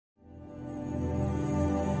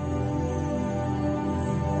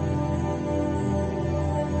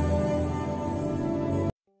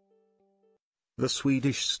the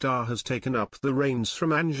Swedish star has taken up the reins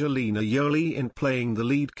from Angelina Jolie in playing the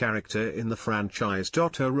lead character in the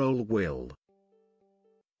franchise.Her role. Will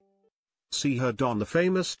see her don the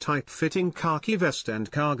famous tight-fitting khaki vest and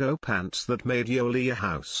cargo pants that made Jolie a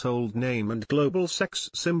household name and global sex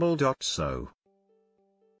symbol. So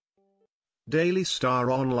Daily Star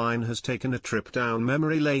Online has taken a trip down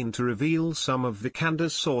memory lane to reveal some of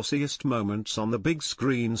Vikander's sauciest moments on the big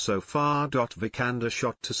screen so far. Vikander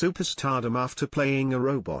shot to superstardom after playing a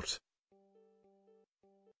robot.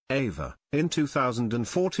 Ava, in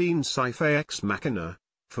 2014 sci-fi Ex Machina,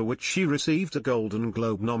 for which she received a Golden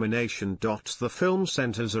Globe nomination. The film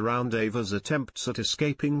centers around Ava's attempts at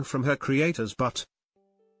escaping from her creators, but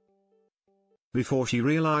before she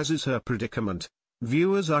realizes her predicament,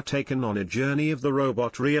 viewers are taken on a journey of the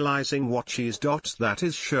robot realizing what she is. That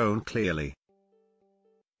is shown clearly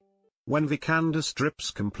when Vikander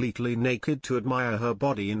strips completely naked to admire her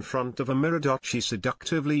body in front of a mirror. She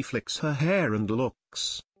seductively flicks her hair and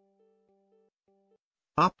looks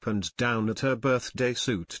up and down at her birthday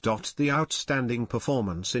suit. The outstanding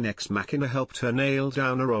performance in Ex Machina helped her nail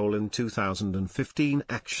down a role in 2015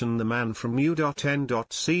 action The Man from U.N.C.L.E.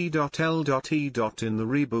 in the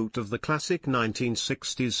reboot of the classic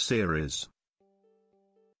 1960s series.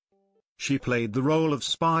 She played the role of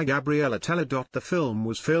spy Gabriella Teller. The film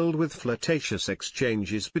was filled with flirtatious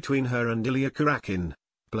exchanges between her and Ilya Kurakin,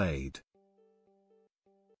 played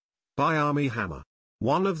by Armie Hammer.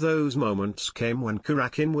 One of those moments came when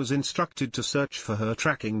Kurakin was instructed to search for her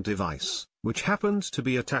tracking device, which happened to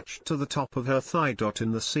be attached to the top of her thigh.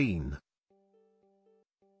 In the scene,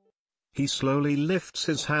 he slowly lifts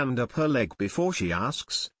his hand up her leg before she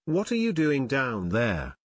asks, "What are you doing down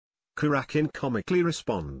there?" Kurakin comically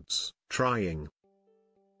responds, "Trying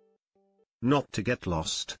not to get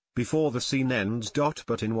lost," before the scene ends.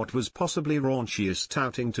 But in what was possibly raunchiest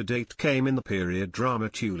outing to date came in the period drama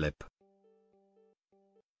Tulip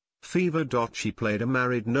Fever. She played a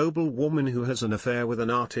married noblewoman who has an affair with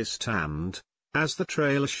an artist and, as the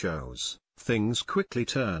trailer shows, things quickly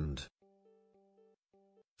turned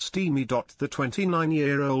steamy. The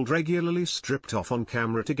 29-year-old regularly stripped off on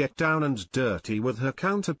camera to get down and dirty with her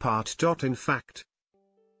counterpart. In fact,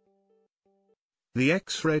 the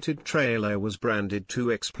X-rated trailer was branded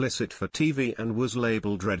too explicit for TV and was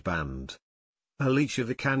labeled Red Band. Alicia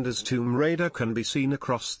Vikander's Tomb Raider can be seen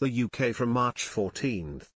across the UK from March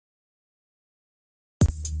 14.